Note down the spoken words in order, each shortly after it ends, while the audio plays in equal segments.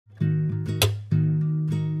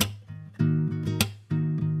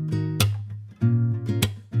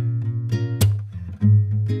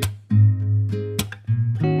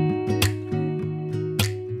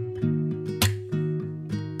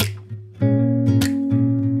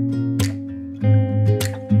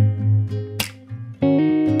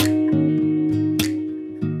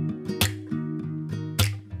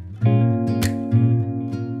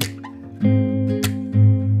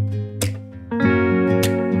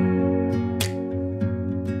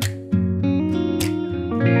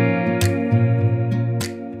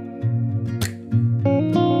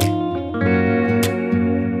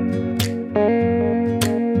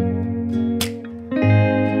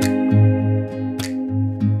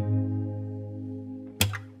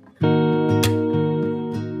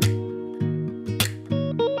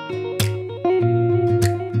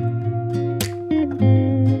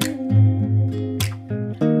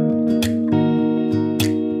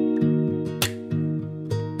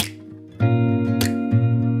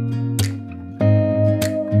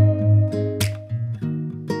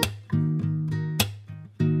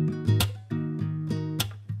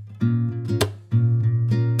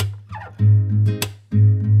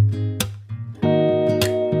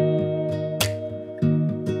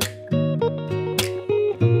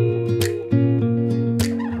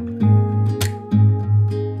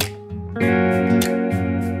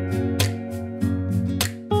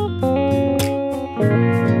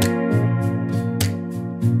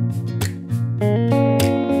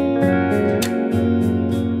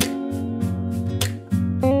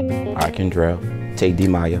take thee,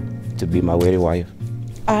 Miá, to be my wedded wife,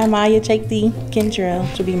 I, Miá, take thee, Kentdrell,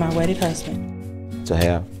 to be my wedded husband, to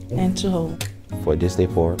have, and to hold, for this day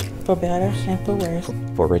forward, for better and for worse,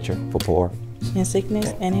 for richer, for poor, in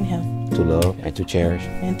sickness and in health, to love and to cherish,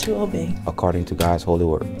 and to obey, according to God's holy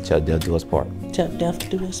word, till death do us part. till death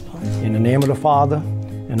do us part. In the name of the Father,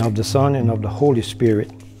 and of the Son, and of the Holy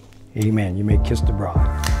Spirit, amen. You may kiss the bride.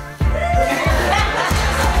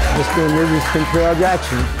 Mr. and Mrs. Kentdrell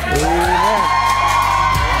Jackson, amen.